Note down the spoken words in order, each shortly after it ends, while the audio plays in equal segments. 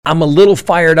I'm a little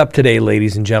fired up today,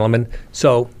 ladies and gentlemen,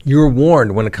 so you're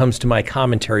warned when it comes to my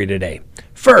commentary today.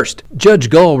 First,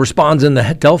 Judge Gull responds in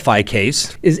the Delphi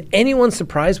case. Is anyone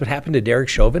surprised what happened to Derek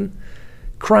Chauvin?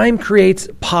 Crime creates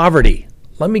poverty.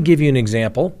 Let me give you an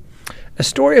example. A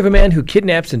story of a man who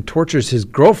kidnaps and tortures his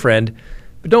girlfriend,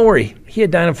 but don't worry, he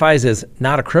identifies as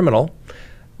not a criminal.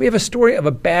 We have a story of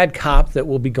a bad cop that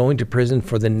will be going to prison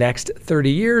for the next 30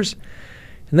 years.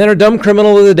 And then our dumb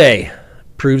criminal of the day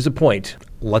proves a point.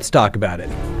 Let's talk about it.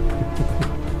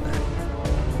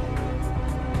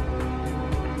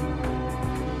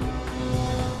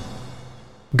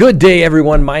 Good day,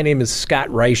 everyone. My name is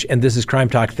Scott Reich, and this is Crime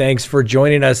Talk. Thanks for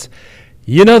joining us.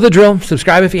 You know the drill.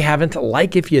 Subscribe if you haven't,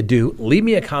 like if you do, leave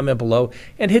me a comment below,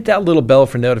 and hit that little bell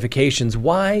for notifications.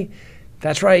 Why?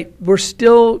 That's right. We're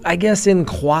still, I guess, in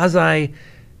quasi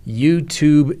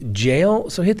YouTube jail.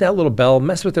 So hit that little bell,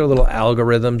 mess with their little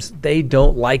algorithms. They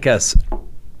don't like us.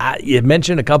 You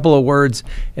mention a couple of words,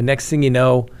 and next thing you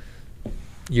know,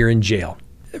 you're in jail.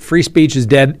 Free speech is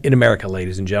dead in America,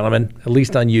 ladies and gentlemen, at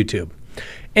least on YouTube.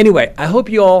 Anyway, I hope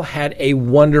you all had a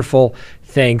wonderful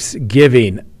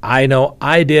Thanksgiving. I know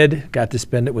I did. Got to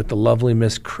spend it with the lovely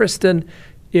Miss Kristen.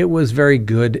 It was very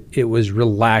good. It was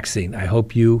relaxing. I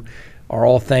hope you are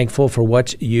all thankful for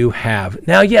what you have.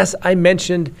 Now, yes, I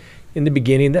mentioned in the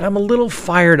beginning that I'm a little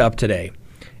fired up today.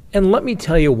 And let me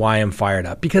tell you why I'm fired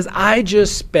up. Because I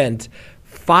just spent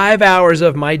 5 hours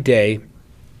of my day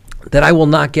that I will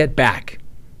not get back.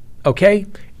 Okay?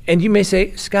 And you may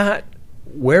say, Scott,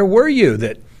 where were you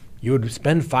that you would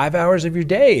spend 5 hours of your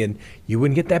day and you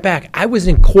wouldn't get that back? I was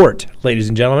in court, ladies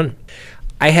and gentlemen.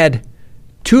 I had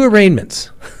 2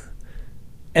 arraignments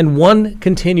and 1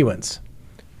 continuance.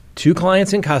 2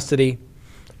 clients in custody,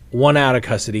 1 out of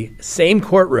custody, same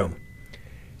courtroom.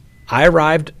 I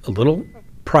arrived a little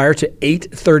prior to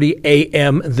 8:30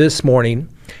 a.m. this morning,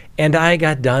 and I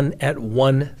got done at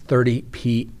 1:30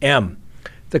 p.m.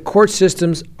 The court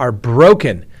systems are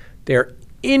broken. They're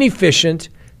inefficient.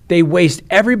 They waste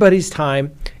everybody's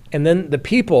time. And then the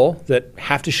people that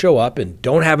have to show up and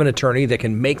don't have an attorney that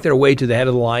can make their way to the head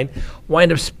of the line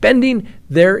wind up spending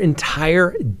their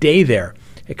entire day there.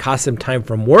 It costs them time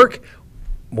from work.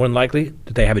 More than likely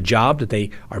that they have a job that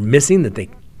they are missing, that they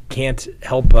can't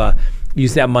help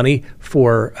use that money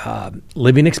for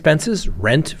living expenses,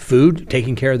 rent, food,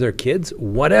 taking care of their kids,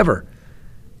 whatever.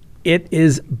 It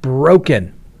is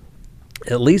broken.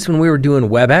 At least when we were doing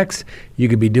WebEx, you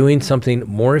could be doing something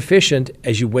more efficient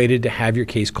as you waited to have your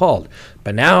case called.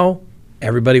 But now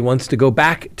everybody wants to go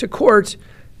back to court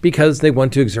because they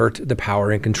want to exert the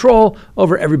power and control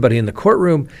over everybody in the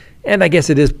courtroom. And I guess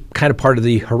it is kind of part of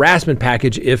the harassment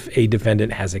package if a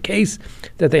defendant has a case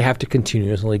that they have to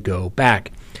continuously go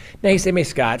back. Now you say,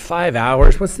 Scott, 5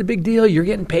 hours, what's the big deal? You're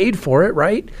getting paid for it,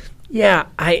 right? Yeah,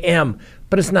 I am,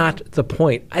 but it's not the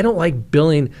point. I don't like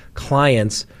billing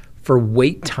clients for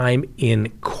wait time in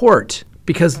court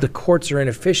because the courts are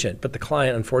inefficient, but the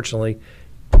client, unfortunately,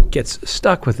 gets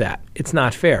stuck with that. It's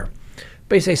not fair.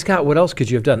 But you say, Scott, what else could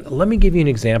you have done? Let me give you an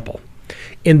example.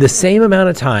 In the same amount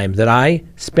of time that I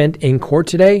spent in court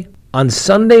today, on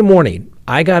Sunday morning,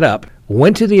 I got up,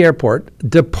 went to the airport,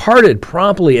 departed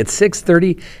promptly at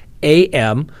 6:30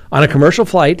 a.m. on a commercial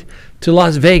flight to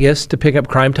Las Vegas to pick up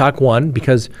Crime Talk 1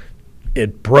 because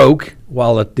it broke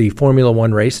while at the Formula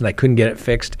 1 race and I couldn't get it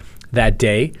fixed that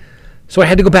day. So I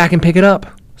had to go back and pick it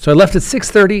up. So I left at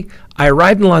 6:30. I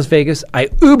arrived in Las Vegas. I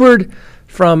Ubered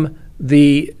from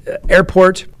the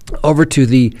airport over to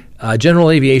the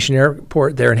General Aviation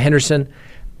Airport there in Henderson.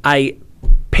 I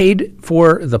paid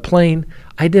for the plane.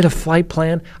 I did a flight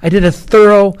plan. I did a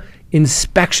thorough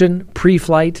inspection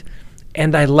pre-flight,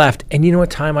 and I left. And you know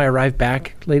what time I arrived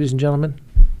back, ladies and gentlemen?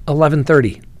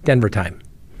 11:30 Denver time.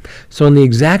 So in the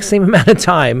exact same amount of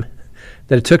time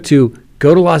that it took to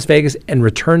go to Las Vegas and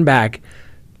return back,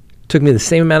 took me the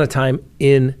same amount of time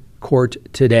in court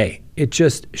today. It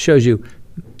just shows you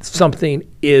something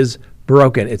is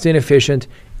broken. It's inefficient,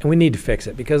 and we need to fix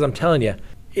it because I'm telling you,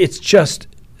 it's just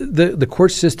the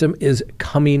court system is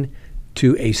coming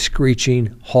to a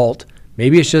screeching halt.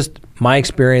 Maybe it's just my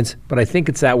experience, but I think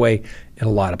it's that way in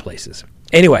a lot of places.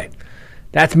 Anyway,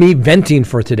 that's me venting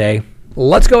for today.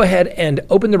 Let's go ahead and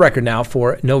open the record now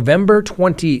for November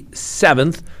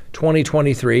 27th,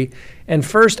 2023. And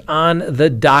first on the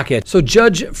docket. So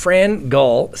Judge Fran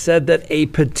Gull said that a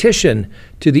petition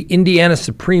to the Indiana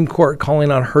Supreme Court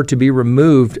calling on her to be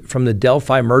removed from the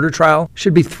Delphi murder trial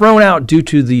should be thrown out due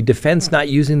to the defense not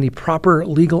using the proper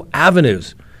legal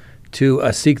avenues to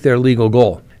seek their legal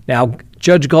goal. Now,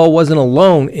 Judge Gull wasn't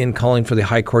alone in calling for the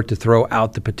High Court to throw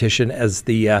out the petition, as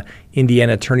the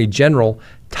Indiana Attorney General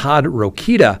Todd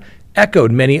Rokita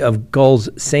echoed many of Gull's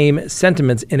same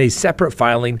sentiments in a separate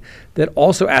filing that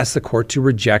also asked the court to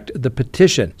reject the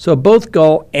petition. So both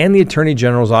Gull and the Attorney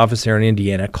General's office here in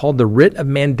Indiana called the writ of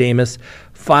mandamus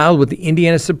filed with the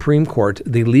Indiana Supreme Court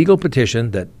the legal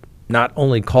petition that not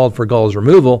only called for Gull's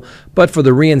removal, but for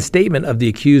the reinstatement of the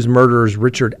accused murderers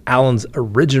Richard Allen's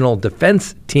original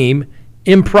defense team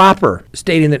improper,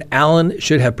 stating that Allen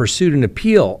should have pursued an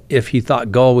appeal if he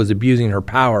thought Gull was abusing her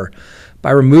power by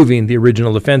removing the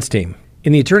original defense team.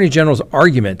 In the Attorney General's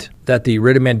argument that the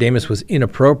writ of mandamus was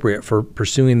inappropriate for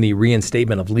pursuing the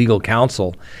reinstatement of legal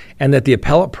counsel and that the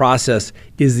appellate process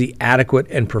is the adequate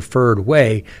and preferred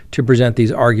way to present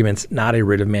these arguments, not a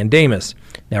writ of mandamus.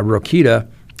 Now, Rokita,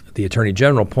 the Attorney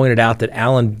General, pointed out that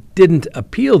Allen didn't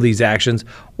appeal these actions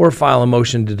or file a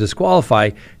motion to disqualify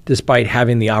despite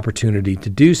having the opportunity to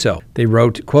do so. They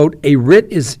wrote, quote, "A writ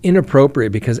is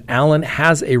inappropriate because Allen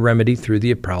has a remedy through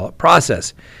the appellate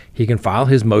process. He can file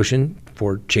his motion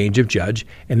for change of judge,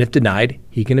 and if denied,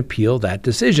 he can appeal that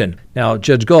decision." Now,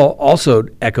 Judge Gull also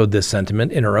echoed this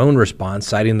sentiment in her own response,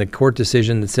 citing the court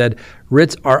decision that said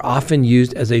writs are often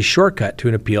used as a shortcut to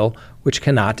an appeal which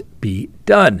cannot be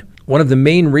done. One of the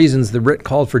main reasons the writ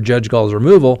called for Judge Gull's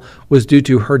removal was due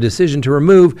to her decision to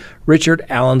remove Richard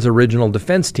Allen's original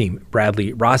defense team,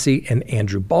 Bradley Rossi and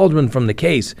Andrew Baldwin, from the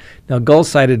case. Now, Gull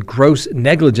cited gross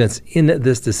negligence in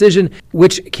this decision,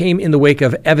 which came in the wake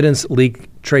of evidence leak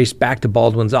traced back to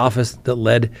Baldwin's office that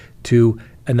led to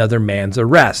another man's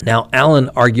arrest. Now, Allen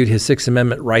argued his Sixth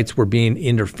Amendment rights were being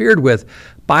interfered with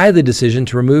by the decision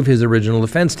to remove his original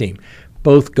defense team.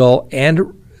 Both Gull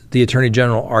and the Attorney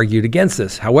General argued against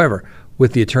this. However,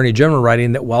 with the Attorney General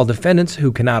writing that while defendants who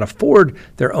cannot afford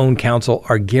their own counsel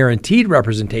are guaranteed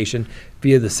representation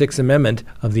via the Sixth Amendment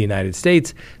of the United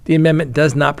States, the amendment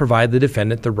does not provide the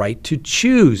defendant the right to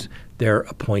choose their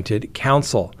appointed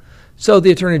counsel. So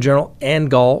the Attorney General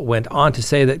and Gull went on to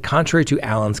say that contrary to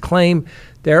Allen's claim,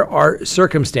 there are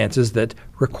circumstances that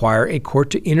require a court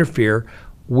to interfere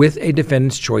with a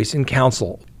defendant's choice in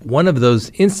counsel. One of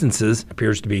those instances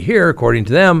appears to be here, according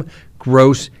to them,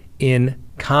 gross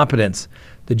incompetence.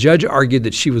 The judge argued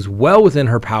that she was well within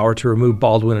her power to remove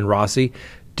Baldwin and Rossi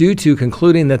due to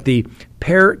concluding that the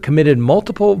pair committed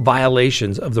multiple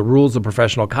violations of the rules of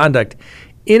professional conduct,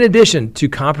 in addition to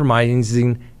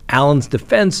compromising Allen's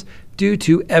defense due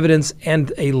to evidence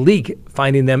and a leak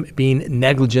finding them being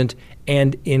negligent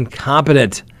and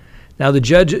incompetent. Now, the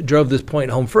judge drove this point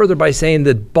home further by saying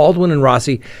that Baldwin and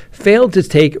Rossi failed to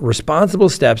take responsible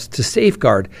steps to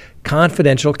safeguard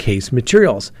confidential case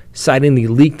materials, citing the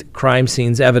leaked crime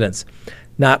scenes evidence.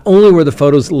 Not only were the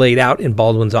photos laid out in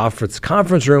Baldwin's office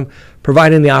conference room,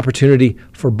 providing the opportunity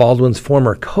for Baldwin's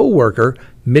former co-worker,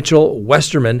 Mitchell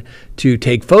Westerman, to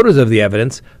take photos of the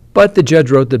evidence, but the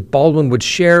judge wrote that Baldwin would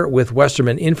share with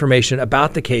Westerman information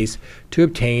about the case to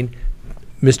obtain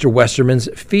Mr. Westerman's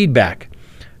feedback.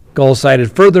 Gull cited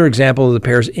further examples of the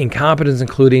pair's incompetence,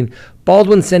 including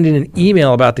Baldwin sending an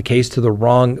email about the case to the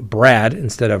wrong Brad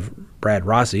instead of Brad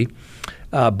Rossi,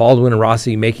 Baldwin and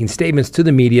Rossi making statements to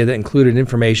the media that included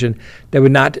information that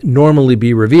would not normally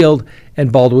be revealed, and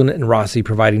Baldwin and Rossi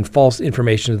providing false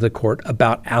information to the court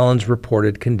about Allen's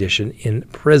reported condition in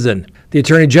prison. The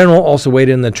Attorney General also weighed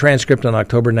in the transcript on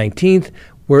October 19th,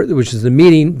 which is the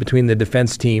meeting between the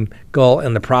defense team, Gull,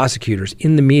 and the prosecutors.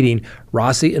 In the meeting,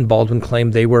 Rossi and Baldwin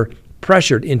claimed they were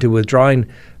pressured into withdrawing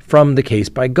from the case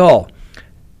by Gull.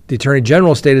 The Attorney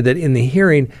General stated that in the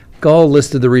hearing, Gull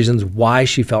listed the reasons why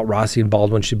she felt Rossi and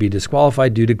Baldwin should be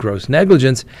disqualified due to gross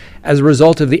negligence as a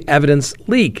result of the evidence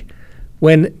leak.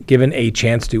 When given a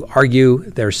chance to argue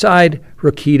their side,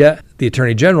 Rokita, the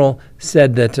Attorney General,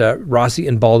 said that Rossi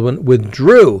and Baldwin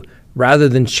withdrew rather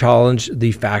than challenge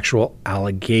the factual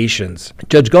allegations.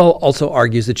 Judge Gull also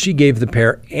argues that she gave the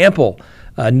pair ample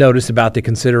notice about the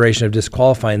consideration of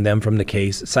disqualifying them from the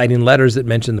case, citing letters that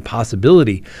mentioned the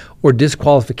possibility or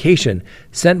disqualification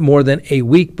sent more than a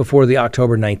week before the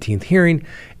October 19th hearing,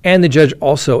 and the judge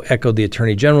also echoed the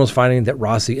Attorney General's finding that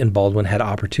Rossi and Baldwin had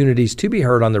opportunities to be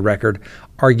heard on the record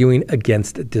arguing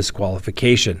against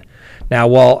disqualification. Now,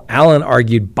 while Allen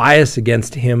argued bias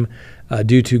against him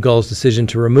due to Gull's decision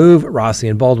to remove Rossi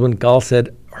and Baldwin, Gull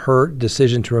said her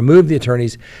decision to remove the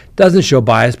attorneys doesn't show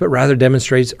bias, but rather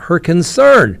demonstrates her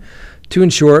concern to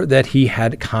ensure that he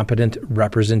had competent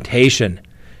representation.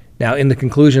 Now, in the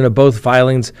conclusion of both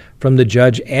filings from the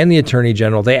judge and the Attorney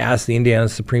General, they asked the Indiana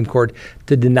Supreme Court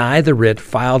to deny the writ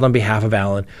filed on behalf of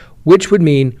Allen, which would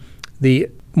mean the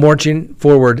marching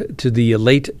forward to the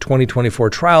late 2024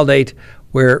 trial date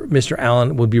where Mr.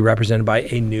 Allen would be represented by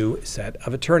a new set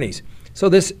of attorneys. So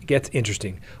this gets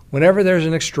interesting. Whenever there's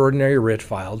an extraordinary writ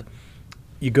filed,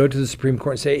 you go to the Supreme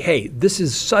Court and say, hey, this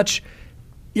is such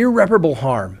irreparable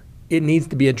harm. It needs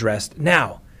to be addressed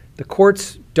now. The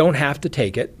courts don't have to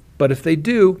take it, but if they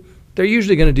do, they're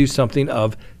usually going to do something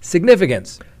of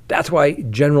significance. That's why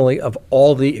generally of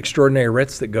all the extraordinary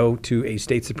writs that go to a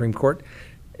state Supreme Court,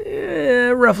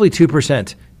 roughly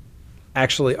 2%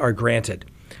 actually are granted.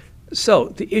 So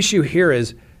the issue here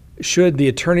is, should the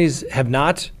attorneys have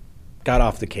not got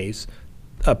off the case,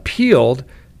 appealed,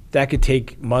 that could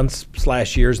take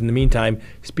months/years. In the meantime,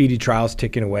 speedy trials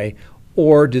ticking away,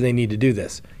 or do they need to do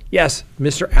this? Yes,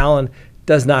 Mr. Allen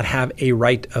does not have a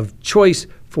right of choice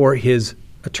for his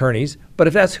attorneys, but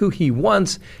if that's who he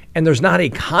wants and there's not a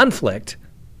conflict,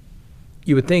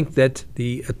 you would think that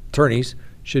the attorneys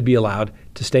should be allowed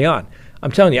to stay on.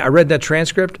 I'm telling you, I read that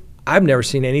transcript. I've never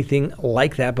seen anything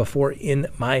like that before in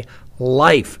my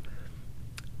life.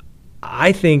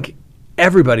 I think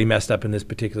everybody messed up in this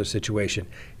particular situation.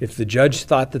 If the judge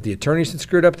thought that the attorneys had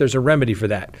screwed up, there's a remedy for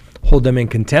that. Hold them in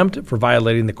contempt for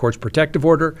violating the court's protective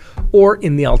order, or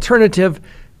in the alternative,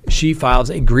 she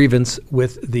files a grievance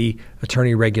with the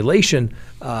attorney regulation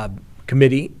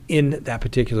committee in that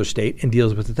particular state and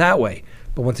deals with it that way.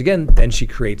 But once again, then she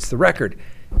creates the record.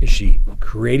 Is she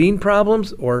creating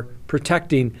problems or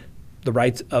protecting the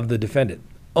rights of the defendant?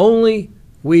 Only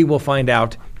we will find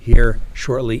out here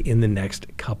shortly in the next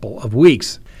couple of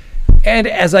weeks. And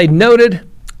as I noted,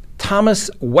 Thomas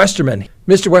Westerman.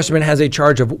 Mr. Westerman has a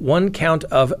charge of 1 count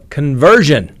of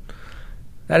conversion.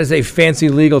 That is a fancy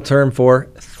legal term for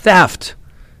theft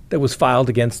that was filed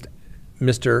against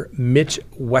Mr. Mitch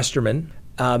Westerman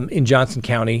in Johnson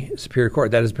County Superior Court.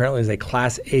 That is apparently a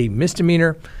Class A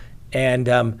misdemeanor.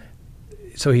 And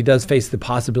so he does face the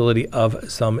possibility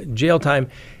of some jail time.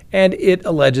 And it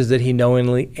alleges that he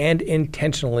knowingly and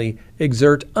intentionally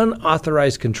exert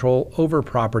unauthorized control over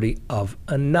property of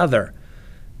another.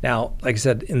 Now, like I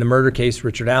said, in the murder case,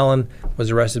 Richard Allen was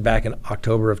arrested back in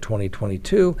October of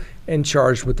 2022 and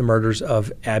charged with the murders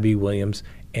of Abby Williams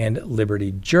and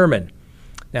Liberty German.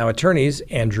 Now, attorneys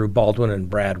Andrew Baldwin and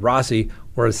Brad Rossi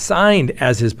were assigned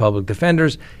as his public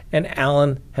defenders, and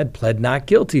Allen had pled not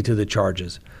guilty to the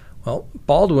charges. Well,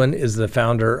 Baldwin is the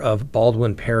founder of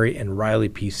Baldwin, Perry, and Riley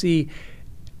PC,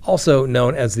 also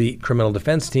known as the Criminal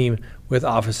Defense Team, with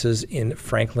offices in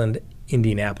Franklin,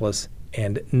 Indianapolis,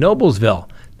 and Noblesville.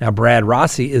 Now, Brad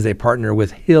Rossi is a partner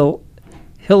with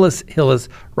Hillis,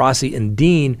 Rossi, and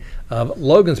Dean of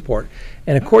Logansport.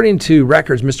 And according to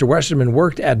records, Mr. Westerman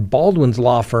worked at Baldwin's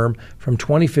law firm from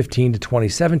 2015 to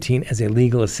 2017 as a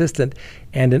legal assistant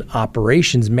and an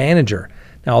operations manager.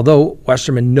 Now, although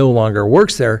Westerman no longer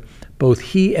works there, both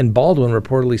he and Baldwin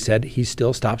reportedly said he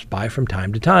still stops by from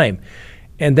time to time.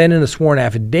 And then in a sworn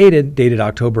affidavit dated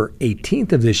October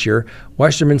 18th of this year,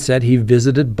 Westerman said he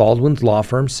visited Baldwin's law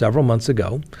firm several months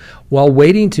ago. While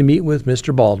waiting to meet with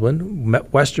Mr. Baldwin,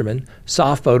 Westerman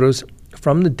saw photos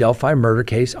from the Delphi murder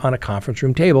case on a conference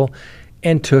room table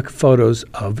and took photos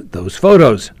of those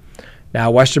photos. Now,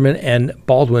 Westerman and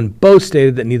Baldwin both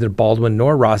stated that neither Baldwin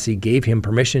nor Rossi gave him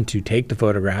permission to take the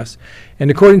photographs. And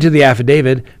according to the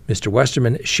affidavit, Mr.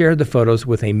 Westerman shared the photos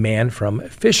with a man from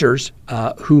Fishers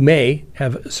who may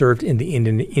have served in the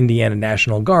Indiana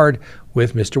National Guard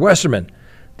with Mr. Westerman.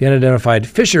 The unidentified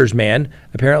Fishers man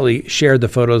apparently shared the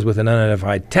photos with an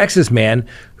unidentified Texas man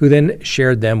who then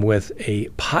shared them with a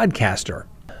podcaster.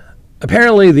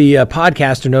 Apparently, the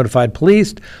podcaster notified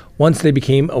police once they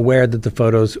became aware that the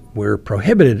photos were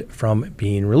prohibited from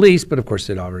being released, but of course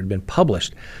it had already been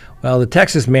published. Well, the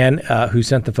Texas man who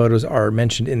sent the photos are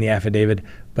mentioned in the affidavit,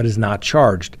 but is not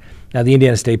charged. Now, the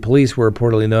Indiana State Police were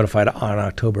reportedly notified on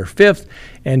October 5th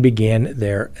and began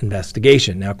their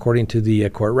investigation. Now, according to the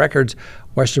court records,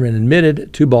 Westerman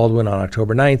admitted to Baldwin on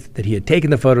October 9th that he had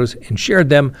taken the photos and shared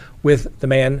them with the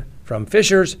man from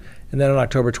Fishers. And then on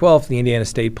October 12th, the Indiana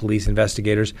State Police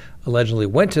investigators allegedly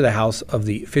went to the house of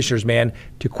the Fishers man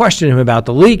to question him about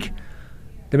the leak.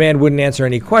 The man wouldn't answer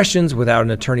any questions without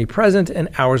an attorney present, and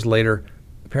hours later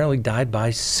apparently died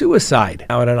by suicide.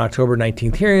 Now, at an October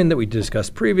 19th hearing that we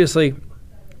discussed previously,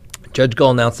 Judge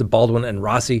Gull announced that Baldwin and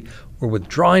Rossi were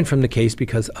withdrawing from the case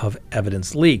because of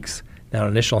evidence leaks. Now,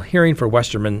 an initial hearing for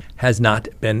Westerman has not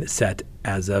been set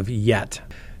as of yet.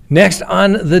 Next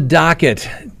on the docket,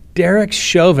 Derek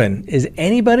Chauvin. Is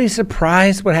anybody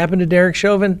surprised what happened to Derek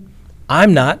Chauvin?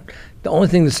 I'm not. The only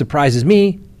thing that surprises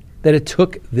me, that it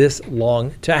took this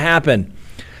long to happen.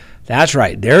 That's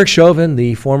right. Derek Chauvin,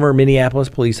 the former Minneapolis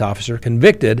police officer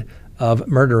convicted of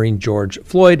murdering George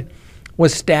Floyd,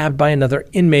 was stabbed by another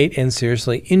inmate and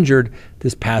seriously injured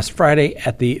this past Friday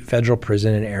at the federal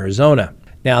prison in Arizona.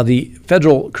 Now, the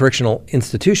Federal Correctional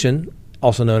Institution,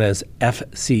 also known as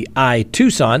FCI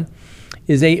Tucson,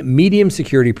 is a medium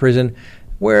security prison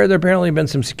where there apparently have been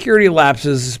some security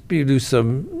lapses due to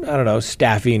some,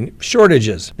 staffing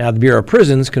shortages. Now, the Bureau of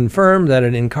Prisons confirmed that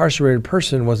an incarcerated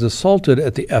person was assaulted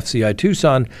at the FCI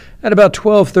Tucson at about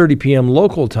 12:30 p.m.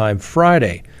 local time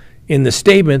Friday. In the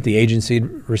statement, the agency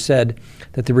said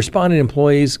that the responding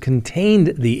employees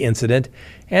contained the incident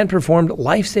and performed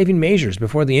life-saving measures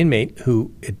before the inmate,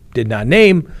 who it did not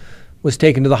name, was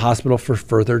taken to the hospital for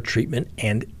further treatment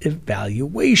and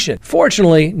evaluation.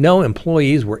 Fortunately, no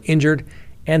employees were injured,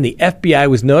 and the FBI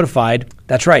was notified.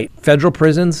 That's right, federal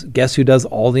prisons, guess who does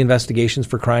all the investigations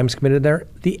for crimes committed there?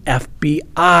 The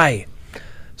FBI.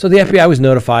 So the FBI was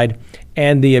notified,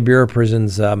 and the Bureau of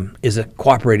Prisons is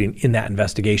cooperating in that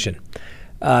investigation.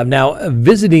 Now,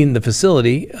 visiting the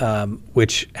facility,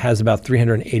 which has about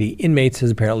 380 inmates,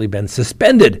 has apparently been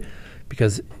suspended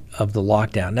because of the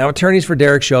lockdown. Now, attorneys for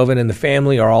Derek Chauvin and the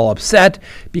family are all upset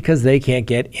because they can't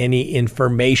get any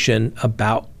information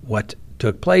about what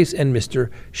took place and Mr.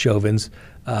 Chauvin's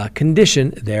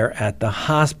condition there at the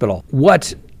hospital.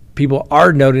 What people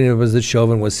are noting was that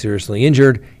Chauvin was seriously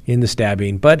injured in the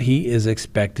stabbing, but he is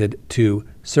expected to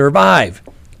survive.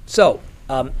 So,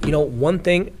 one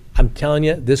thing I'm telling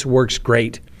you, this works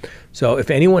great. So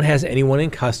if anyone has anyone in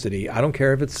custody, I don't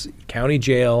care if it's county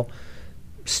jail,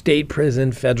 state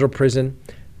prison, federal prison,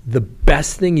 the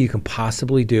best thing you can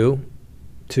possibly do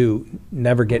to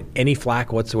never get any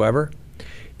flack whatsoever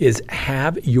is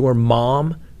have your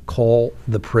mom call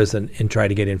the prison and try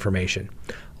to get information.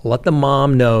 Let the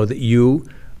mom know that you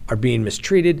are being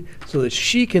mistreated so that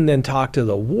she can then talk to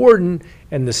the warden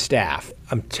and the staff.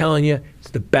 I'm telling you, it's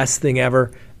the best thing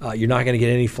ever. You're not going to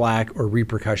get any flack or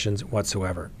repercussions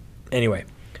whatsoever. Anyway,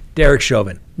 Derek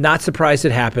Chauvin, not surprised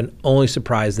it happened, only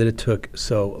surprised that it took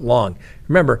so long.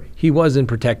 Remember, he was in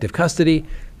protective custody.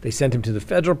 They sent him to the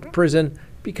federal prison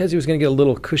because he was going to get a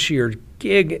little cushier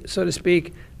gig, so to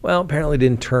speak. Well, apparently it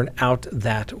didn't turn out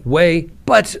that way.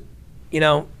 But,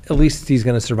 at least he's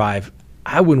going to survive.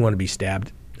 I wouldn't want to be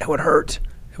stabbed. That would hurt.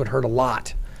 It would hurt a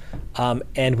lot.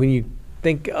 And when you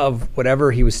think of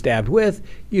whatever he was stabbed with,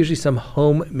 usually some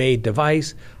homemade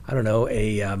device,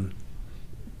 a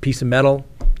piece of metal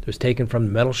that was taken from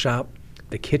the metal shop,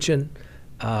 the kitchen,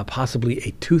 possibly a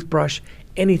toothbrush,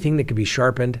 anything that could be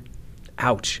sharpened.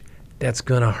 Ouch, that's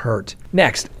gonna hurt.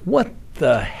 Next, what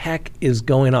the heck is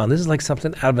going on? This is like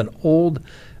something out of an old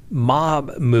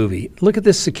mob movie. Look at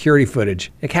this security footage.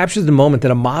 It captures the moment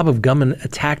that a mob of gunmen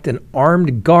attacked an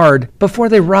armed guard before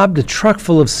they robbed a truck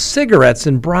full of cigarettes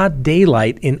in broad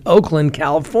daylight in Oakland,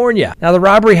 California. Now, the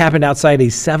robbery happened outside a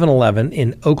 7-Eleven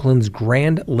in Oakland's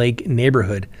Grand Lake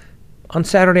neighborhood on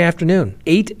Saturday afternoon.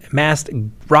 8 masked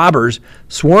robbers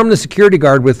swarmed the security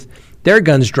guard with their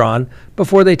guns drawn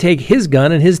before they take his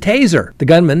gun and his taser. The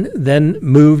gunmen then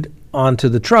moved onto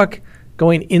the truck,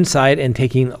 going inside and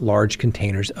taking large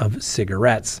containers of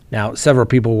cigarettes. Now, several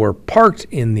people were parked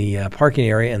in the parking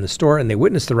area in the store, and they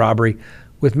witnessed the robbery,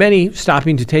 with many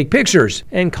stopping to take pictures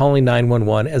and calling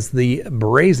 911 as the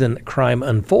brazen crime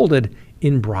unfolded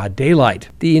in broad daylight.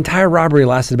 The entire robbery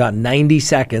lasted about 90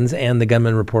 seconds, and the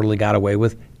gunman reportedly got away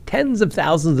with tens of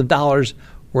thousands of dollars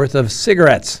worth of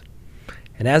cigarettes.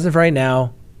 And as of right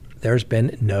now, there's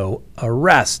been no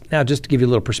arrest. Now, just to give you a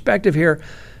little perspective here,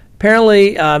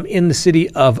 apparently, in the city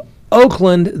of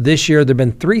Oakland this year, there have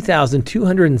been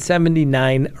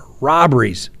 3,279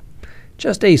 robberies.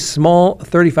 Just a small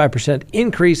 35%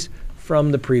 increase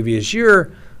from the previous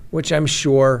year, which I'm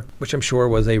sure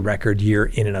was a record year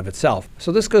in and of itself.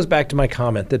 So this goes back to my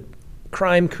comment that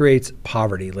crime creates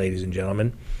poverty, ladies and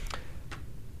gentlemen.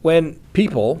 When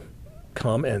people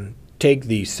come and take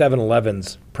the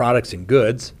 7-Eleven's products and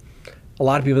goods, a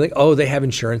lot of people think, they have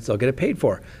insurance, they'll get it paid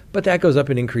for. But that goes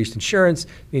up in increased insurance.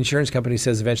 The insurance company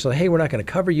says eventually, hey, we're not going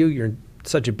to cover you. You're in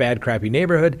such a bad, crappy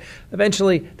neighborhood.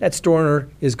 Eventually, that store owner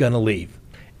is going to leave.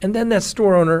 And then that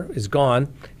store owner is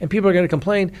gone, and people are going to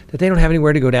complain that they don't have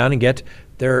anywhere to go down and get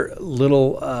their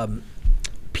little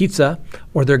pizza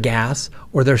or their gas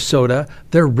or their soda,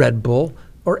 their Red Bull,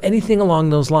 or anything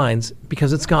along those lines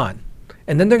because it's gone.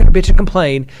 And then they're going to bitch and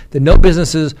complain that no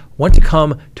businesses want to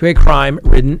come to a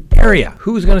crime-ridden area.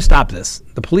 Who's going to stop this?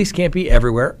 The police can't be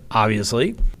everywhere,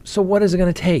 obviously. So what is it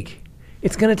going to take?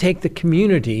 It's going to take the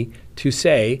community to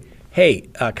say, hey,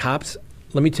 cops,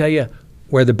 let me tell you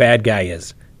where the bad guy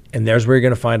is. And there's where you're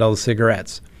going to find all the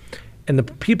cigarettes. And the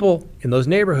people in those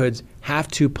neighborhoods have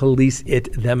to police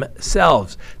it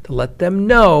themselves to let them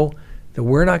know that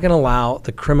we're not going to allow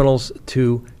the criminals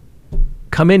to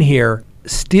come in here,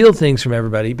 steal things from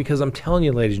everybody, because I'm telling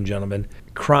you, ladies and gentlemen,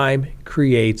 crime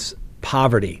creates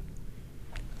poverty.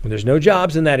 When there's no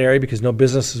jobs in that area because no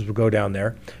businesses will go down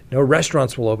there, no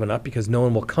restaurants will open up because no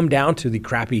one will come down to the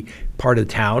crappy part of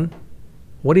town,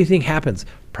 what do you think happens?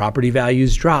 Property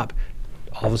values drop.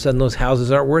 All of a sudden, those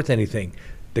houses aren't worth anything.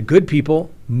 The good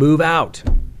people move out,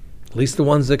 at least the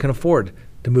ones that can afford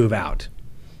to move out.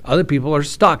 Other people are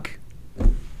stuck.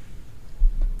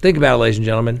 Think about it, ladies and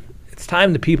gentlemen. It's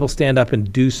time the people stand up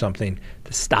and do something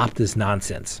to stop this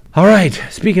nonsense. All right,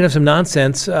 speaking of some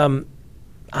nonsense, I'm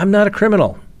not a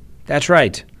criminal. That's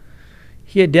right.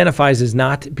 He identifies as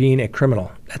not being a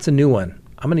criminal. That's a new one.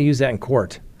 I'm going to use that in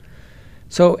court.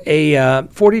 So a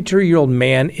 42-year-old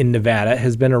man in Nevada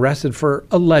has been arrested for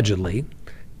allegedly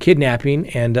kidnapping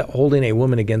and holding a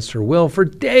woman against her will for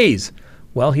days.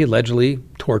 Well, he allegedly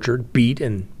tortured, beat,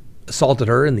 and assaulted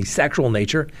her in the sexual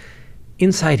nature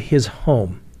inside his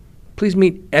home. Please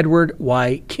meet Edward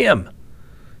Y. Kim.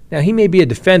 Now, he may be a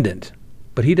defendant,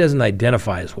 but he doesn't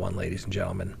identify as one, ladies and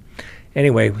gentlemen.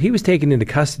 Anyway, he was taken into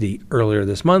custody earlier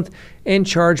this month and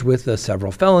charged with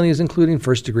several felonies, including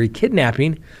first-degree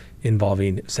kidnapping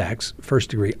involving sex,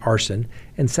 first-degree arson,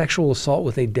 and sexual assault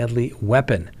with a deadly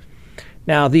weapon.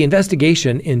 Now, the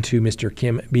investigation into Mr.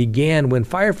 Kim began when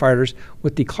firefighters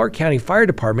with the Clark County Fire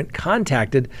Department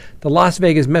contacted the Las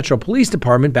Vegas Metro Police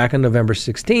Department back on November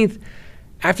 16th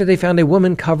after they found a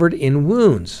woman covered in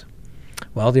wounds.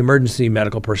 Well, the emergency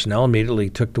medical personnel immediately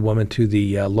took the woman to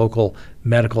the local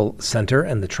medical center,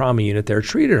 and the trauma unit there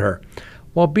treated her.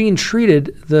 While being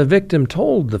treated, the victim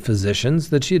told the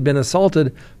physicians that she had been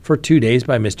assaulted for 2 days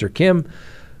by Mr. Kim,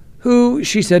 who,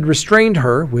 she said, restrained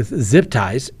her with zip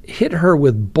ties, hit her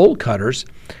with bolt cutters,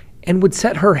 and would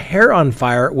set her hair on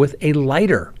fire with a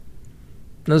lighter.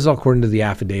 This is all according to the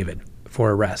affidavit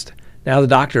for arrest. Now, the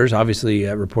doctors obviously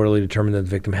reportedly determined that the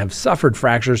victim had suffered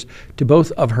fractures to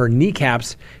both of her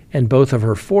kneecaps and both of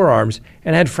her forearms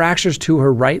and had fractures to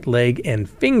her right leg and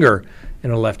finger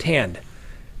and her left hand.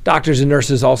 Doctors and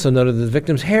nurses also noted that the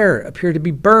victim's hair appeared to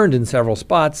be burned in several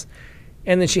spots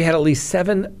and that she had at least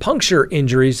 7 puncture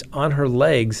injuries on her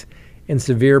legs and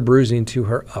severe bruising to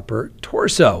her upper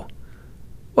torso.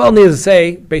 Well, needless to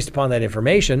say, based upon that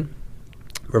information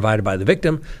provided by the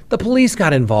victim, the police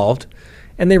got involved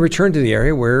and they returned to the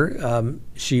area where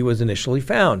she was initially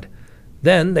found.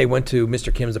 Then they went to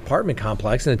Mr. Kim's apartment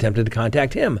complex and attempted to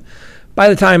contact him. By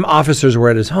the time officers were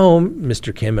at his home,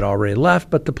 Mr. Kim had already left,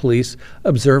 but the police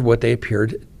observed what they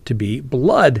appeared to be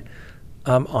blood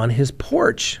on his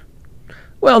porch.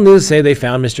 Well, needless to say, they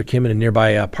found Mr. Kim in a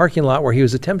nearby parking lot where he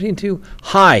was attempting to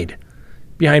hide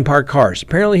behind parked cars.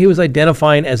 Apparently, he was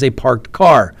identifying as a parked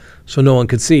car, so no one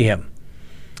could see him.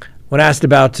 When asked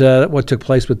about what took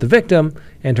place with the victim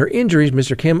and her injuries,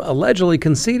 Mr. Kim allegedly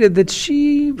conceded that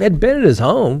she had been at his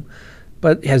home,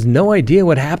 but has no idea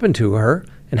what happened to her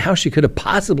and how she could have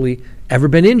possibly ever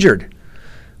been injured.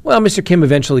 Well, Mr. Kim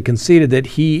eventually conceded that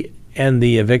he and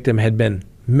the victim had been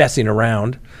messing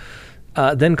around,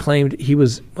 then claimed he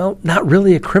was, well, not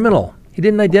really a criminal. He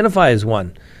didn't identify as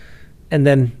one, and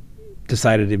then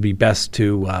decided it'd be best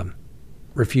to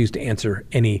refuse to answer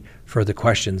any further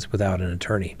questions without an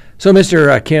attorney. So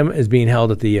Mr. Kim is being held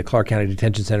at the Clark County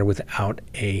Detention Center without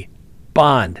a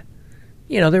bond.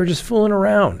 You know, they were just fooling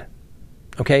around.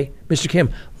 Okay, Mr. Kim,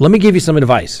 let me give you some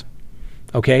advice.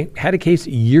 Okay, had a case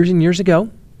years and years ago.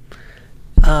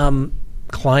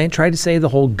 Client tried to say the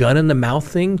whole gun in the mouth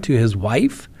thing to his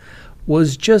wife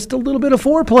was just a little bit of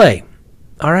foreplay.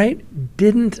 All right,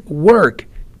 didn't work.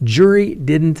 Jury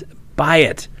didn't buy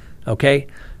it. Okay,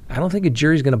 I don't think a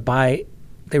jury's going to buy.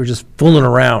 They were just fooling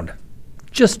around,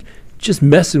 just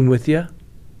messing with you.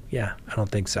 Yeah, I don't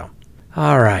think so.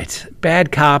 All right,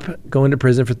 bad cop going to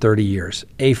prison for 30 years.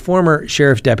 A former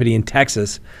sheriff's deputy in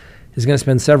Texas is going to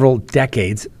spend several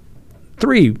decades,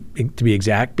 3 to be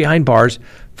exact, behind bars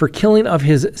for killing of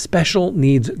his special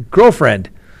needs girlfriend.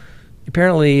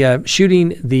 Apparently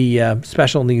shooting the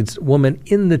special needs woman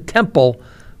in the temple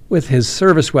with his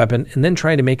service weapon and then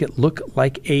trying to make it look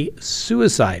like a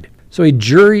suicide. So a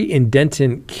jury in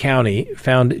Denton County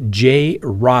found Jay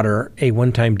Rotter, a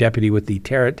one-time deputy with the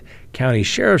Tarrant County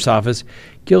Sheriff's Office,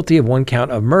 guilty of 1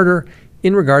 count of murder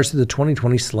in regards to the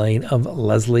 2020 slaying of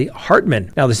Leslie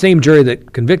Hartman. Now, the same jury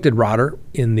that convicted Rotter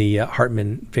in the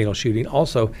Hartman fatal shooting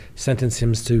also sentenced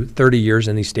him to 30 years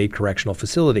in the state correctional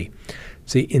facility.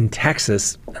 See, in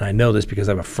Texas, and I know this because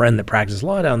I have a friend that practiced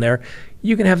law down there,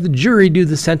 you can have the jury do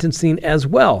the sentencing as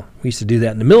well. We used to do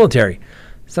that in the military.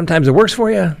 Sometimes it works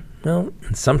for you, well,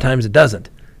 and sometimes it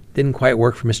doesn't. Didn't quite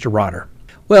work for Mr. Rotter.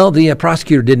 Well, the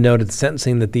prosecutor did note at the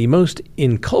sentencing that the most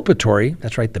inculpatory,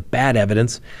 that's right, the bad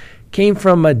evidence, came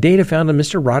from data found on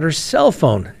Mr. Rotter's cell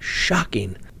phone.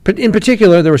 Shocking. But in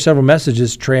particular, there were several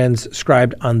messages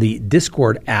transcribed on the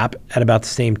Discord app at about the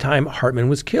same time Hartman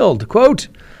was killed. Quote,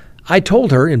 I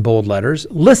told her in bold letters,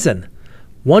 listen,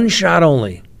 one shot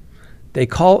only. They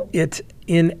call it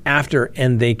in after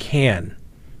and they can.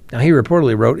 Now, he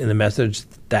reportedly wrote in the message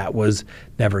that was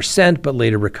never sent, but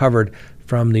later recovered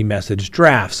from the message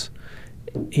drafts.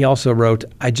 He also wrote,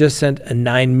 I just sent a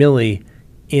 9 milli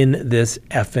in this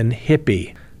effing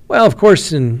hippie. Well, of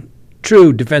course, in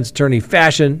true defense attorney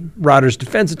fashion, Rotter's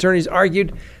defense attorneys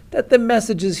argued that the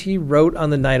messages he wrote on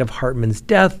the night of Hartman's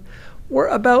death were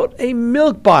about a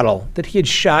milk bottle that he had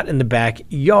shot in the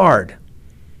backyard.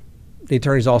 The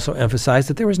attorneys also emphasized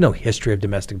that there was no history of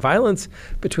domestic violence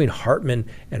between Hartman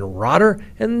and Rotter,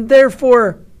 and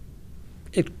therefore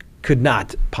it could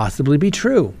not possibly be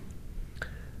true.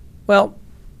 Well,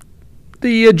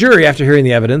 the jury, after hearing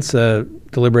the evidence,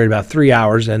 deliberated about 3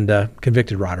 hours and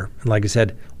convicted Rotter. And like I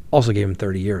said, also gave him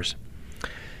 30 years.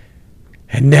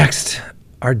 And next,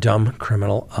 our dumb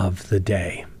criminal of the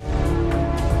day.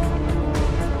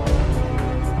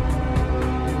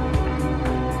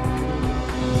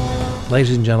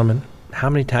 Ladies and gentlemen, how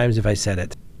many times have I said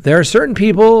it? There are certain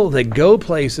people that go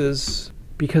places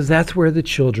because that's where the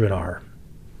children are.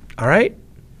 All right?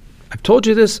 I've told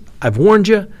you this. I've warned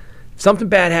you. If something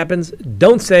bad happens,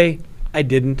 don't say, I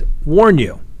didn't warn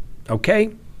you.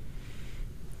 Okay?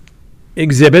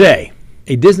 Exhibit A.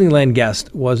 A Disneyland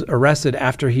guest was arrested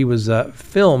after he was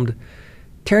filmed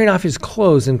tearing off his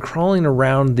clothes and crawling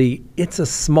around the It's a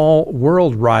Small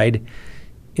World ride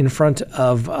in front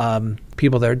of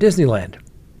people there at Disneyland.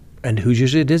 And who's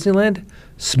usually at Disneyland?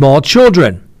 Small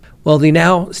children. Well, the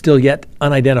now still yet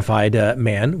unidentified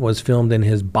man was filmed in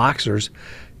his boxers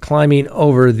climbing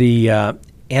over the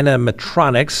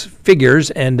animatronics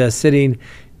figures and sitting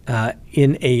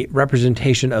in a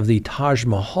representation of the Taj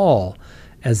Mahal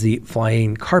as the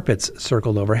flying carpets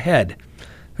circled overhead.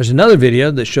 There's another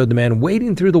video that showed the man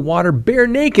wading through the water bare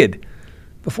naked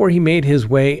before he made his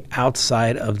way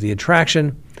outside of the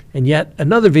attraction. And yet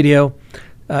another video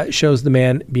shows the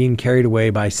man being carried away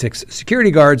by 6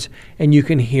 security guards, and you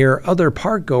can hear other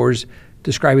park goers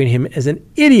describing him as an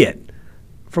idiot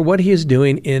for what he is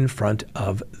doing in front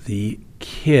of the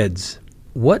kids.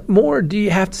 What more do you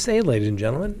have to say, ladies and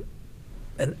gentlemen?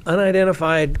 An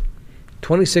unidentified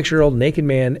 26-year-old naked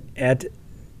man at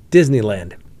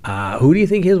Disneyland. Who do you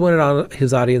think he wanted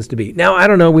his audience to be? Now, I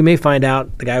don't know. We may find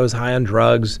out the guy was high on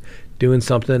drugs, doing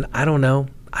something. I don't know.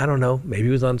 Maybe he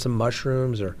was on some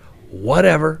mushrooms or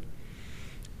whatever.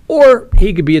 Or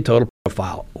he could be a total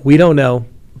pedophile. We don't know.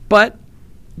 But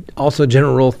also,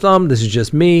 general rule of thumb, this is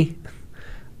just me.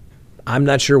 I'm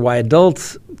not sure why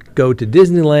adults go to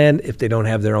Disneyland if they don't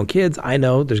have their own kids. I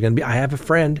know I have a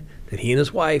friend that he and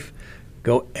his wife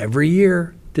go every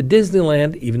year to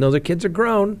Disneyland, even though their kids are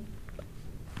grown.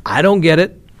 I don't get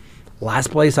it. Last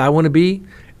place I want to be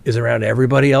is around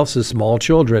everybody else's small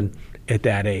children at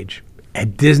that age.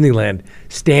 At Disneyland,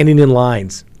 standing in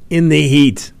lines, in the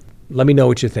heat. Let me know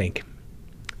what you think.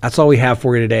 That's all we have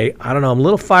for you today. I don't know. I'm a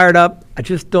little fired up. I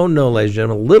just don't know, ladies and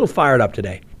gentlemen. A little fired up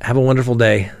today. Have a wonderful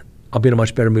day. I'll be in a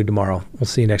much better mood tomorrow. We'll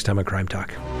see you next time on Crime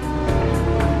Talk.